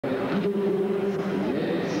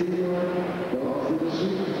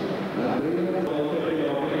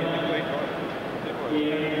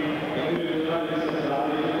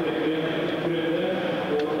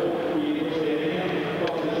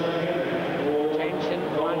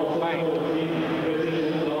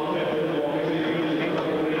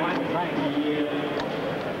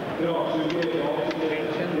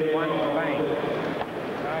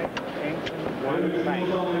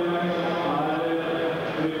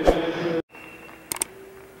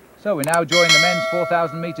So we now join the men's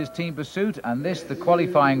 4,000 metres team pursuit, and this the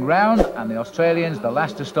qualifying round, and the Australians the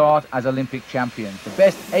last to start as Olympic champions. The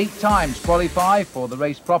best 8 times qualify for the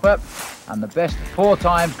race proper, and the best 4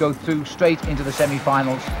 times go through straight into the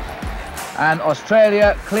semi-finals. And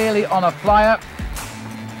Australia clearly on a flyer,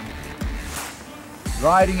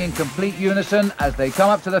 riding in complete unison as they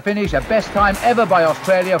come up to the finish. A best time ever by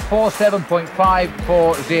Australia,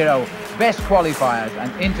 4:7.540. Best qualifiers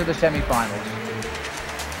and into the semi-finals.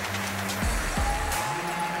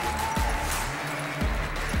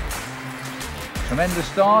 Tremendous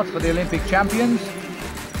start for the Olympic champions.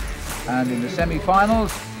 And in the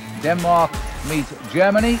semi-finals, Denmark meet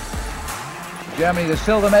Germany. Germany the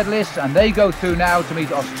silver medalists, and they go through now to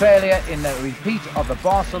meet Australia in the repeat of the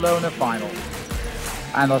Barcelona final.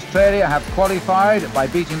 And Australia have qualified by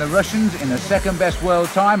beating the Russians in the second best world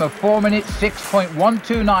time of 4 minutes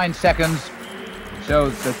 6.129 seconds. So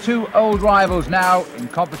the 2 old rivals now in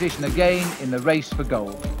competition again in the race for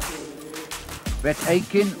gold. Brett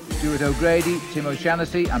Aitken, Stuart O'Grady, Tim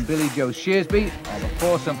O'Shannessy and Billy Joe Shearsby are the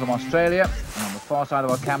foursome from Australia. And on the far side of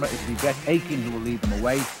our camera is the Brett Aitken who will lead them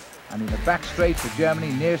away. And in the back straight for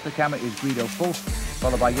Germany, nearest the camera is Guido Fulf,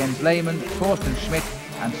 followed by Jens Lehmann, Thorsten Schmidt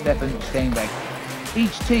and Stefan Steinbeck.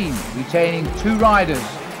 Each team retaining 2 riders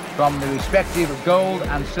from the respective gold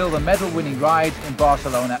and silver medal winning rides in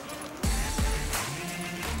Barcelona.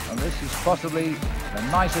 And this is possibly the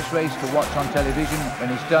nicest race to watch on television when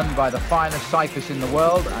it's done by the finest cyclists in the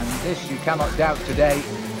world, and this you cannot doubt today.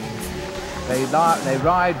 They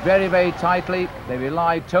ride very, very tightly. They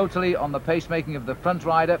rely totally on the pacemaking of the front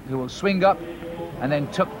rider, who will swing up and then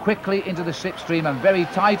tuck quickly into the slipstream and very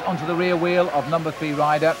tight onto the rear wheel of number 3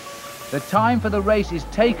 rider. The time for the race is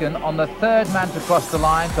taken on the 3rd man to cross the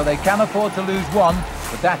line, so they can afford to lose 1,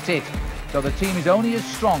 but that's it. So the team is only as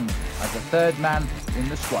strong as the 3rd man in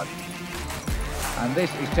the squad. And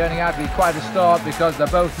this is turning out to be quite a start because they're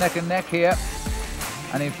both neck and neck here.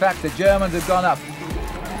 And in fact, the Germans have gone up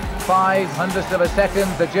 0.05 of a second.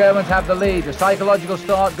 The Germans have the lead. The psychological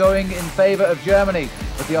start going in favour of Germany.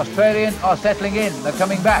 But the Australians are settling in. They're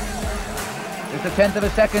coming back. There's a 1/10 of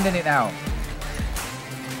a second in it now.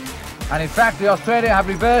 And in fact, the Australia have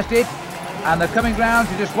reversed it, and they're coming round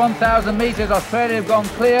to just 1,000 metres. Australia have gone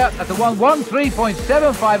clear at the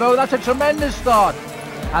 1:13.750. That's a tremendous start.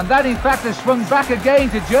 And that, in fact, has swung back again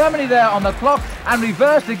to Germany there on the clock and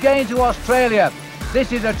reversed again to Australia.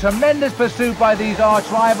 This is a tremendous pursuit by these arch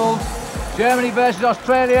rivals. Germany versus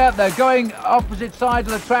Australia. They're going opposite sides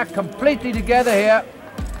of the track completely together here.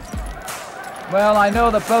 Well, I know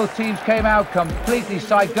that both teams came out completely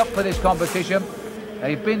psyched up for this competition.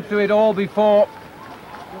 They've been through it all before.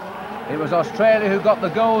 It was Australia who got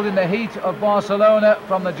the gold in the heat of Barcelona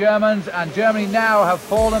from the Germans, and Germany now have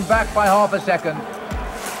fallen back by half a second.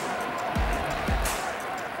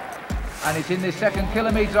 And it's in this 2nd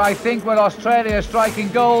kilometre, I think, where Australia is striking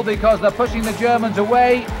gold because they're pushing the Germans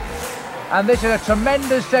away. And this is a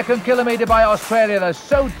tremendous 2nd kilometre by Australia. They're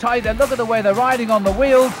so tight, and look at the way they're riding on the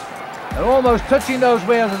wheels. They're almost touching those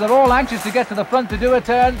wheels as they're all anxious to get to the front to do a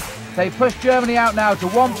turn. They push Germany out now to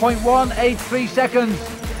 1.183 seconds.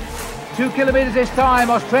 2 kilometres this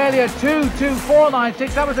time. Australia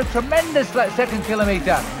 2.2496. That was a tremendous 2nd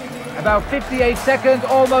kilometre. About 58 seconds,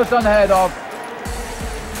 almost unheard of.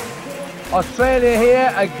 Australia here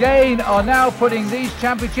again are now putting these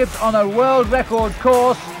championships on a world record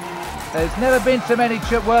course. There's never been so many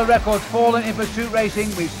world records fallen in pursuit racing.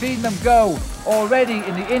 We've seen them go already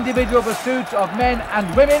in the individual pursuits of men and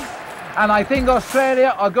women. And I think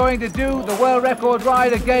Australia are going to do the world record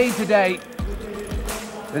ride again today.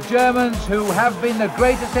 The Germans, who have been the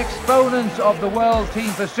greatest exponents of the world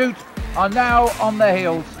team pursuit, are now on their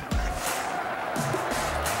heels.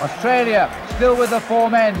 Australia still with the 4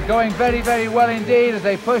 men, going very, very well indeed as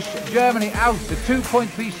they push Germany out to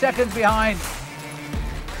 2.3 seconds behind.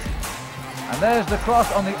 And there's the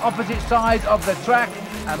cross on the opposite side of the track,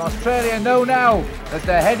 and Australia know now that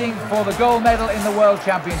they're heading for the gold medal in the World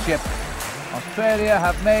Championship. Australia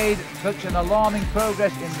have made such an alarming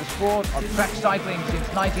progress in the sport of track cycling since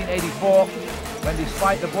 1984, when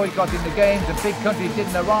despite the boycott in the games and big countries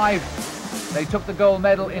didn't arrive, they took the gold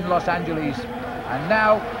medal in Los Angeles. And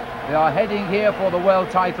now they are heading here for the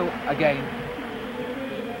world title again.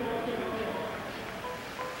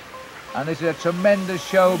 And this is a tremendous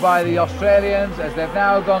show by the Australians as they've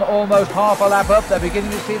now gone almost half a lap up. They're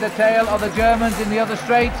beginning to see the tail of the Germans in the other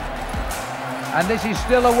straight. And this is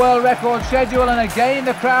still a world record schedule, and again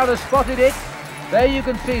the crowd has spotted it. There you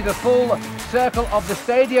can see the full circle of the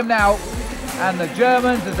stadium now, and the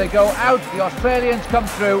Germans, as they go out, the Australians come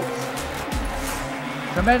through.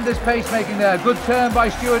 Tremendous pacemaking there. Good turn by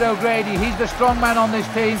Stuart O'Grady. He's the strong man on this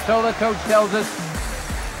team, so the coach tells us.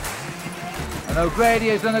 And O'Grady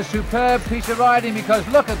has done a superb piece of riding, because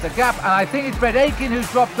look at the gap, and I think it's Brett Aiken who's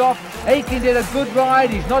dropped off. Aiken did a good ride.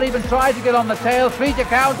 He's not even tried to get on the tail. 3 to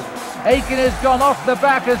count. Aiken has gone off the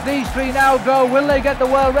back as these three now go. Will they get the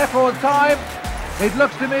world record time? It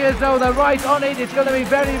looks to me as though they're right on it. It's going to be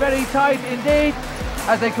very, very tight indeed.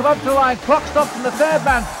 As they come up to the line, clock stops in the third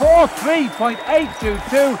man,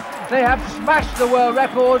 4:3.822. They have smashed the world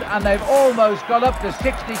record, and they've almost got up to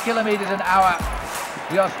 60 kilometres an hour.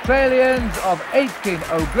 The Australians of Aitken,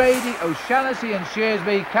 O'Grady, O'Shannessy and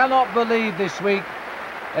Shearsby cannot believe this week.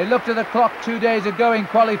 They looked at the clock 2 days ago in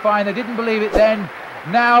qualifying. They didn't believe it then.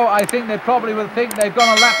 Now I think they probably will think they've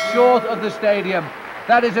gone a lap short of the stadium.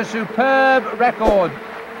 That is a superb record.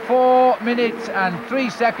 4 minutes and 3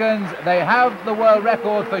 seconds. They have the world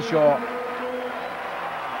record for sure.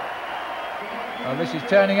 Well, this is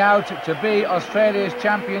turning out to be Australia's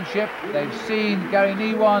championship. They've seen Gary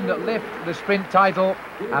Niewand lift the sprint title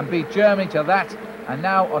and beat Germany to that. And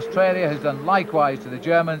now Australia has done likewise to the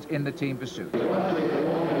Germans in the team pursuit.